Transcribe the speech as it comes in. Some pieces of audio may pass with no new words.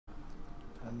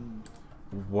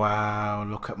Wow,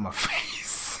 look at my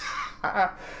face.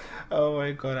 Oh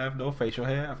my god, I have no facial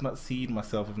hair. I've not seen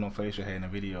myself with no facial hair in a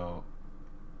video.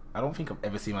 I don't think I've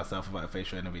ever seen myself without a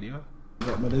facial hair in a video.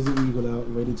 Got my Desert Eagle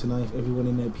out, ready to knife everyone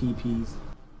in their PPs.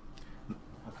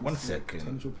 1 second.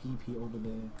 Potential PP over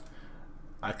there.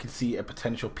 I can see a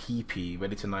potential PP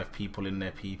ready to knife people in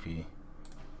their PP.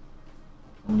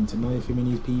 I'm going to knife him in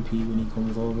his PP when he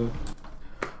comes over.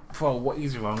 Bro, what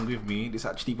is wrong with me? This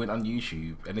actually went on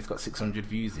YouTube and it's got 600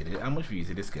 views in it. How much views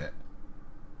did this get?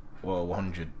 Well,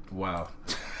 100. Wow.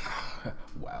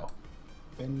 Wow.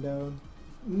 Bend down.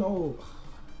 No.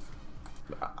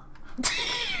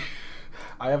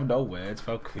 I have no words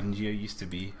for how cringy I used to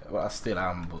be. Well, I still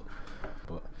am, but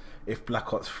if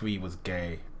Black Ops 3 was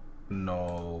gay,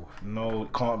 no,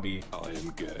 it can't be. I am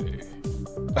gay.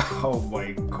 Oh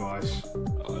my gosh.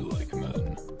 I like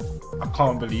men. I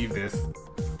can't believe this.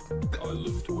 I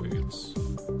lift weights.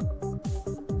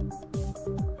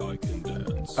 I can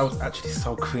dance. I was actually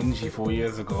so cringy 4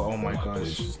 years ago. Oh my gosh.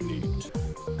 Place is neat.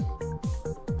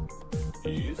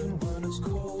 Even when it's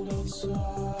cold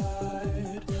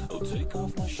outside, I'll take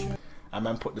off my shirt. I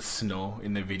man put the snow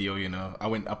in the video, you know. I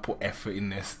put effort in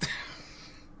this.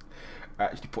 I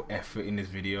actually put effort in this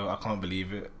video. I can't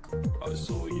believe it. I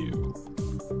saw you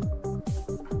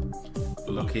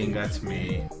looking at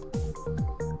me.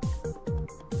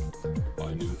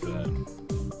 I knew then.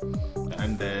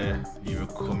 And there you were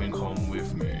coming home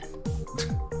with me.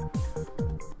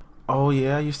 Oh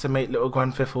yeah, I used to make little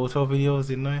Grand Theft Auto videos,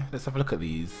 didn't I? Let's have a look at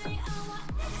these.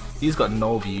 These got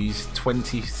no views,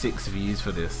 26 views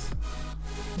for this.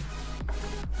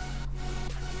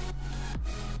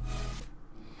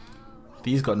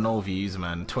 These got no views,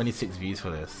 man. 26 views for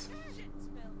this.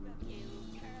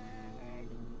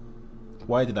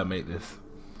 Why did I make this?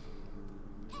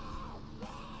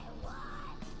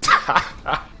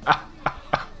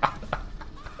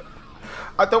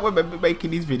 I don't remember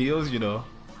making these videos, you know.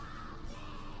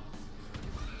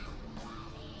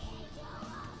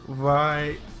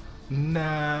 Right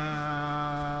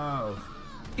now.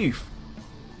 Oof.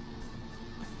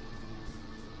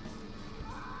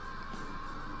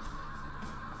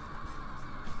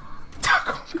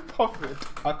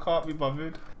 I can't be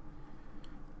bothered.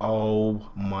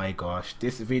 Oh my gosh,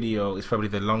 this video is probably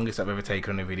the longest I've ever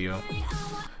taken on a video.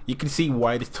 You can see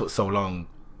why this took so long,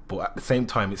 but at the same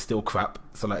time it's still crap.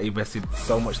 So like I invested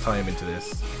so much time into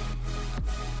this.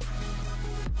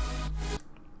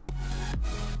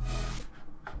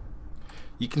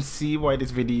 You can see why this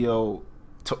video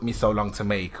took me so long to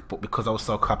make, but because I was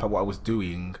so crap at what I was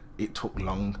doing, it took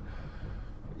long.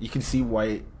 You can see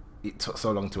why it took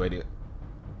so long to edit.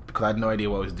 Because I had no idea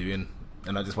what I was doing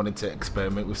and I just wanted to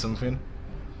experiment with something,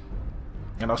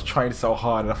 and I was trying so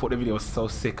hard and I thought the video was so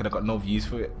sick and I got no views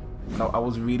for it. And I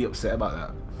was really upset about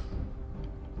that.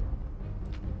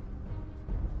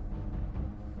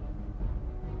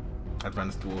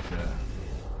 Advanced Warfare.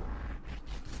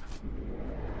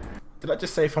 Did I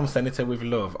just say from Seniter with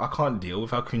love? I can't deal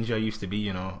with how cringy I used to be,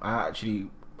 you know.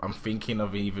 I'm thinking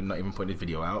of not even putting this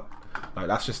video out. Like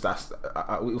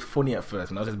it was funny at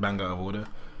first and I was just banged out of order.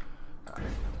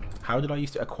 How did I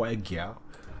used to acquire gear?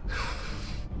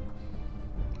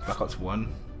 Black Ops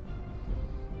 1.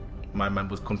 My man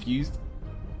was confused.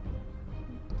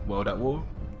 World at War.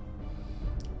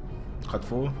 COD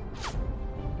 4.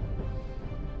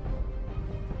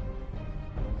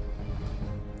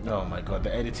 Oh my god,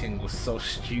 the editing was so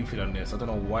stupid on this. I don't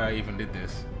know why I even did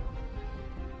this.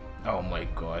 Oh my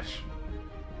gosh.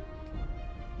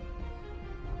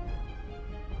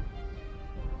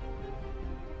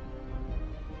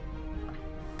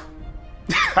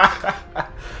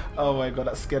 Oh my god,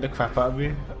 that scared the crap out of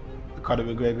me. Conor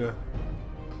McGregor.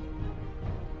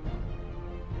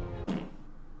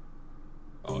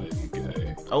 I am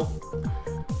gay. Oh.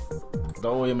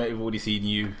 Don't worry mate, we've already seen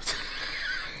you.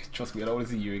 Trust me, I don't want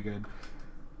to see you again.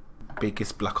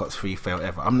 Biggest Black Ops 3 fail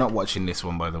ever. I'm not watching this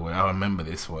one, by the way. I remember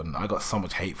this one. I got so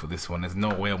much hate for this one. There's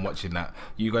no way I'm watching that.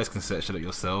 You guys can search it up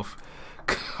yourself.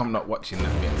 I'm not watching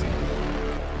that bit.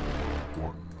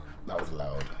 That was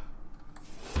loud.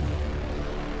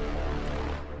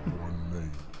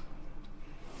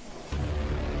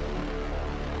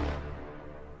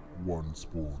 One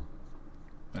spawn.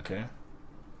 Okay.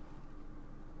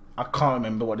 I can't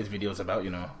remember what this video is about,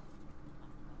 you know.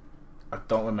 I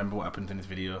don't remember what happened in this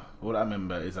video. All I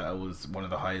remember is that I was one of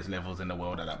the highest levels in the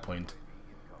world at that point,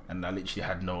 and I literally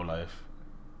had no life.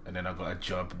 And then I got a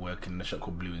job working in a shop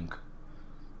called Blue Ink.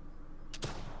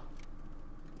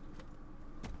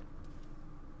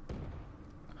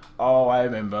 Oh, I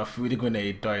remember. I threw the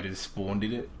grenade, died and spawned,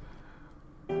 did it?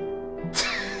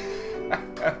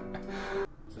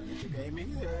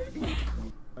 me.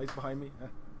 He's behind me.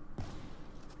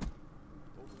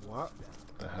 What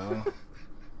the hell?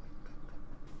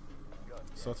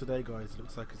 So today, guys, it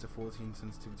looks like it's a 14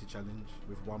 sensitivity challenge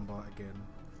with 1 bar again.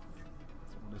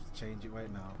 So I'm gonna have to change it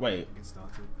right now. Wait. Get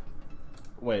started.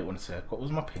 Wait 1 sec. What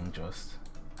was my ping just?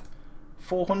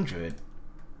 400.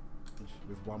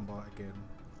 With 1 bar again.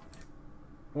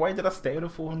 Why did I stay with a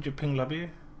 400 ping lobby?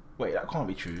 Wait, that can't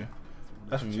be true. So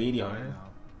That's really high. Right now.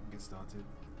 Get started.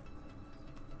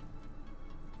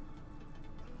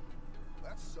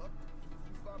 That sucked.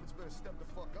 You farmers better step the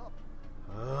fuck up.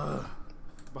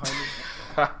 Behind me.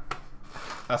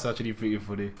 That's actually pretty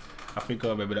funny. I think I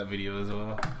remember that video as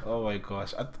well. Oh my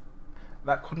gosh.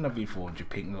 That couldn't have been 400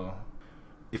 ping though.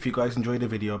 If you guys enjoyed the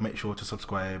video, make sure to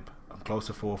subscribe. I'm close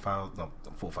to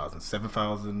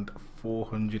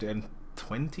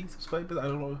 7,420 subscribers. I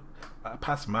don't know. I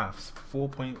passed maths.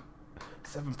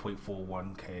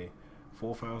 7.41k.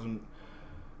 4,000.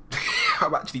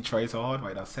 I'm actually trying so hard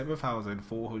right now.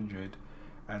 7,400.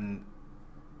 And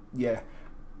yeah.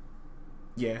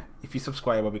 Yeah, if you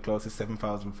subscribe, I'll be close to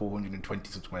 7,420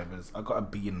 subscribers. I got a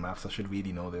B in maths. I should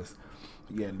really know this.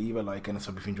 But yeah, leave a like and a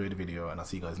sub if you enjoyed the video, and I'll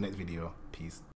see you guys next video. Peace.